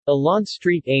Alon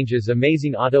Street Ainge's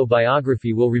amazing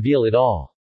autobiography will reveal it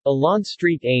all. Alon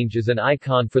Street Ainge is an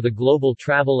icon for the global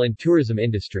travel and tourism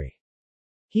industry.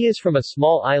 He is from a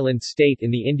small island state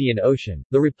in the Indian Ocean,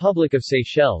 the Republic of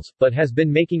Seychelles, but has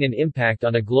been making an impact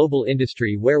on a global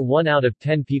industry where 1 out of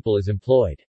 10 people is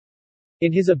employed.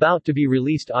 In his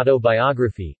about-to-be-released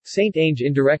autobiography, Saint Ainge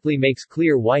indirectly makes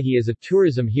clear why he is a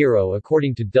tourism hero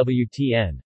according to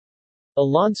WTN.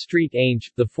 Alon Street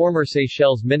Ainge, the former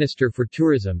Seychelles Minister for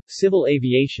Tourism, Civil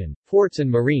Aviation, Ports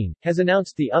and Marine, has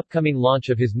announced the upcoming launch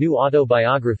of his new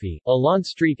autobiography, Alon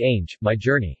Street Ainge, My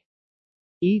Journey.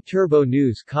 E-Turbo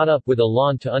News caught up with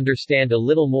Alon to understand a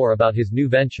little more about his new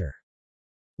venture.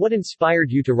 What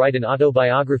inspired you to write an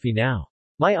autobiography now?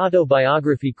 My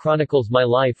autobiography chronicles my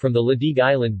life from the Ladigue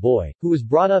Island boy, who was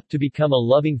brought up to become a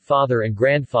loving father and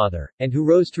grandfather, and who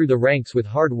rose through the ranks with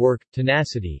hard work,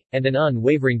 tenacity, and an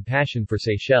unwavering passion for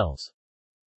Seychelles.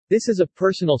 This is a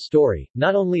personal story,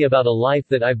 not only about a life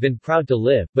that I've been proud to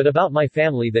live, but about my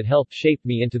family that helped shape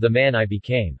me into the man I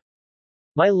became.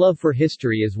 My love for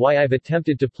history is why I've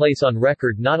attempted to place on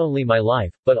record not only my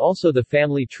life, but also the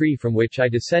family tree from which I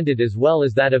descended as well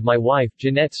as that of my wife,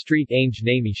 Jeanette Street Ainge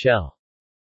née Michel.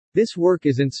 This work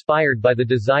is inspired by the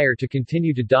desire to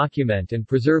continue to document and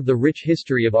preserve the rich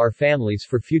history of our families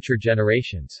for future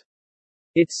generations.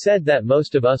 It's said that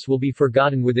most of us will be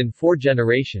forgotten within 4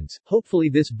 generations. Hopefully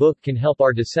this book can help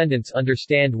our descendants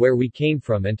understand where we came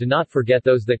from and to not forget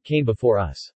those that came before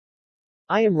us.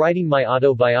 I am writing my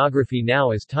autobiography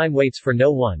now as time waits for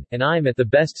no one, and I am at the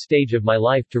best stage of my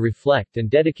life to reflect and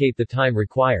dedicate the time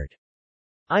required.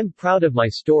 I'm proud of my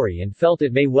story and felt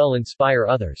it may well inspire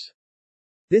others.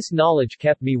 This knowledge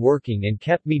kept me working and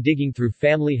kept me digging through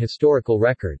family historical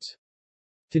records.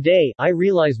 Today, I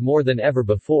realize more than ever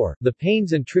before, the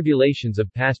pains and tribulations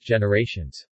of past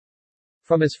generations.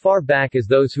 From as far back as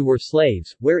those who were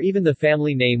slaves, where even the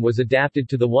family name was adapted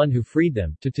to the one who freed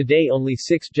them, to today only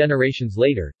 6 generations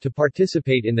later, to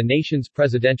participate in the nation's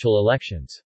presidential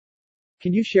elections.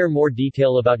 Can you share more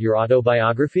detail about your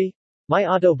autobiography? My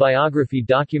autobiography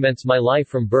documents my life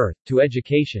from birth, to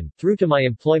education, through to my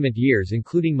employment years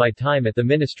including my time at the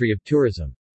Ministry of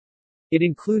Tourism. It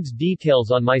includes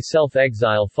details on my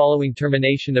self-exile following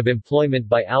termination of employment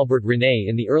by Albert René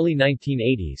in the early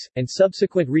 1980s, and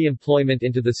subsequent re-employment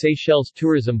into the Seychelles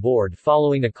Tourism Board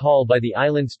following a call by the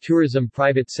island's tourism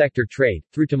private sector trade,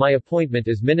 through to my appointment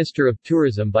as Minister of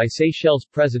Tourism by Seychelles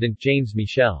President James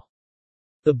Michel.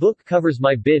 The book covers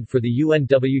my bid for the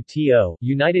UNWTO,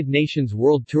 United Nations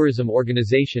World Tourism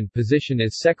Organization position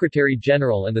as Secretary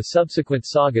General and the subsequent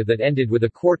saga that ended with a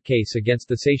court case against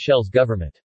the Seychelles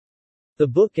government. The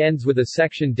book ends with a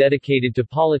section dedicated to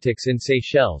politics in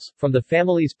Seychelles, from the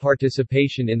family's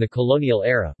participation in the colonial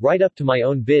era, right up to my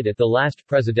own bid at the last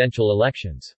presidential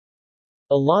elections.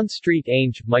 Alon Street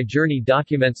Ainge, My Journey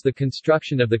documents the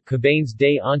construction of the Cabanes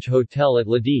des Anges Hotel at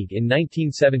Ladigue in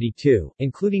 1972,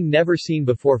 including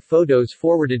never-seen-before photos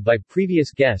forwarded by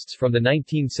previous guests from the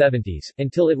 1970s,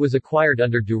 until it was acquired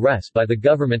under duress by the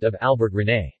government of Albert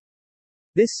René.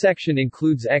 This section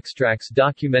includes extracts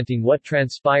documenting what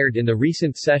transpired in the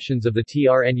recent sessions of the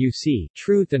TRNUC,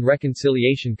 Truth and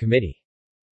Reconciliation Committee.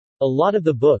 A lot of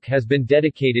the book has been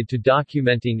dedicated to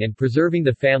documenting and preserving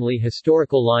the family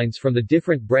historical lines from the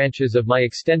different branches of my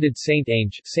extended Saint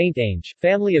Ainge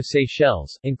family of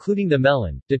Seychelles, including the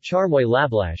Mellon, de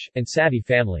Charmoy-Lablache, and Savy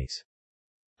families.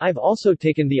 I've also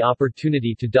taken the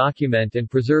opportunity to document and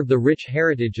preserve the rich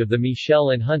heritage of the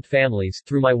Michel and Hunt families,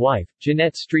 through my wife,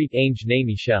 Jeanette Street Ainge née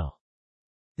Michel.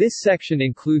 This section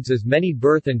includes as many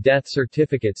birth and death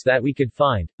certificates that we could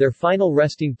find, their final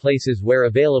resting places where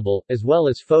available, as well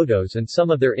as photos and some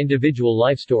of their individual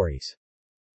life stories.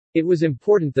 It was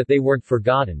important that they weren't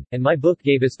forgotten, and my book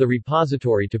gave us the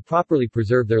repository to properly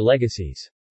preserve their legacies.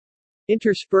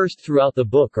 Interspersed throughout the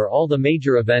book are all the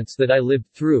major events that I lived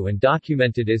through and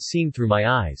documented as seen through my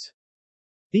eyes.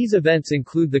 These events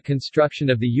include the construction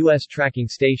of the U.S. tracking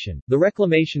station, the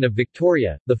reclamation of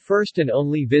Victoria, the first and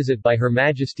only visit by Her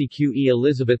Majesty Queen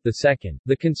Elizabeth II,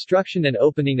 the construction and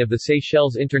opening of the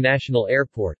Seychelles International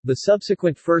Airport, the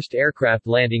subsequent first aircraft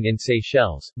landing in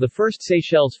Seychelles, the first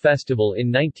Seychelles Festival in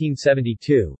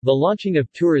 1972, the launching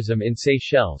of tourism in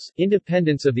Seychelles,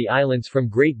 independence of the islands from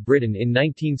Great Britain in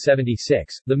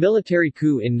 1976, the military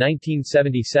coup in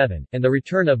 1977, and the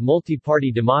return of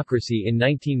multi-party democracy in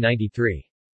 1993.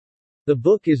 The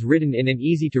book is written in an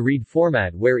easy-to-read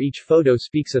format where each photo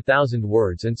speaks 1,000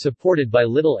 words and supported by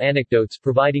little anecdotes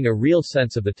providing a real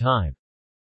sense of the time.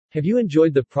 Have you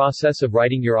enjoyed the process of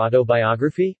writing your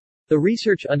autobiography? The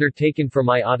research undertaken for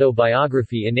my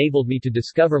autobiography enabled me to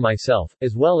discover myself,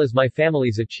 as well as my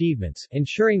family's achievements,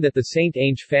 ensuring that the St.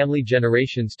 Ange family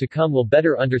generations to come will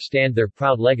better understand their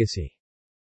proud legacy.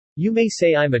 You may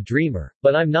say I'm a dreamer,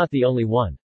 but I'm not the only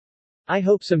one. I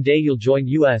hope someday you'll join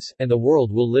us, and the world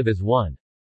will live as one.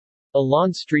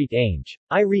 Alon Street Ange.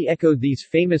 I re-echoed these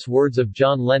famous words of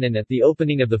John Lennon at the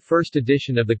opening of the first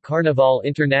edition of the Carnaval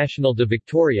International de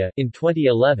Victoria, in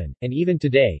 2011, and even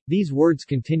today, these words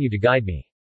continue to guide me.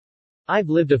 I've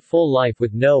lived a full life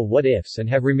with no what-ifs and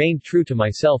have remained true to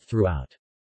myself throughout.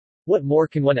 What more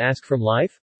can one ask from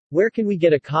life? Where can we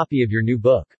get a copy of your new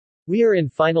book? We are in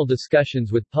final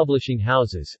discussions with publishing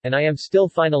houses, and I am still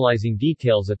finalizing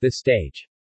details at this stage.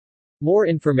 More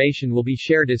information will be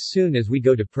shared as soon as we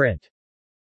go to print.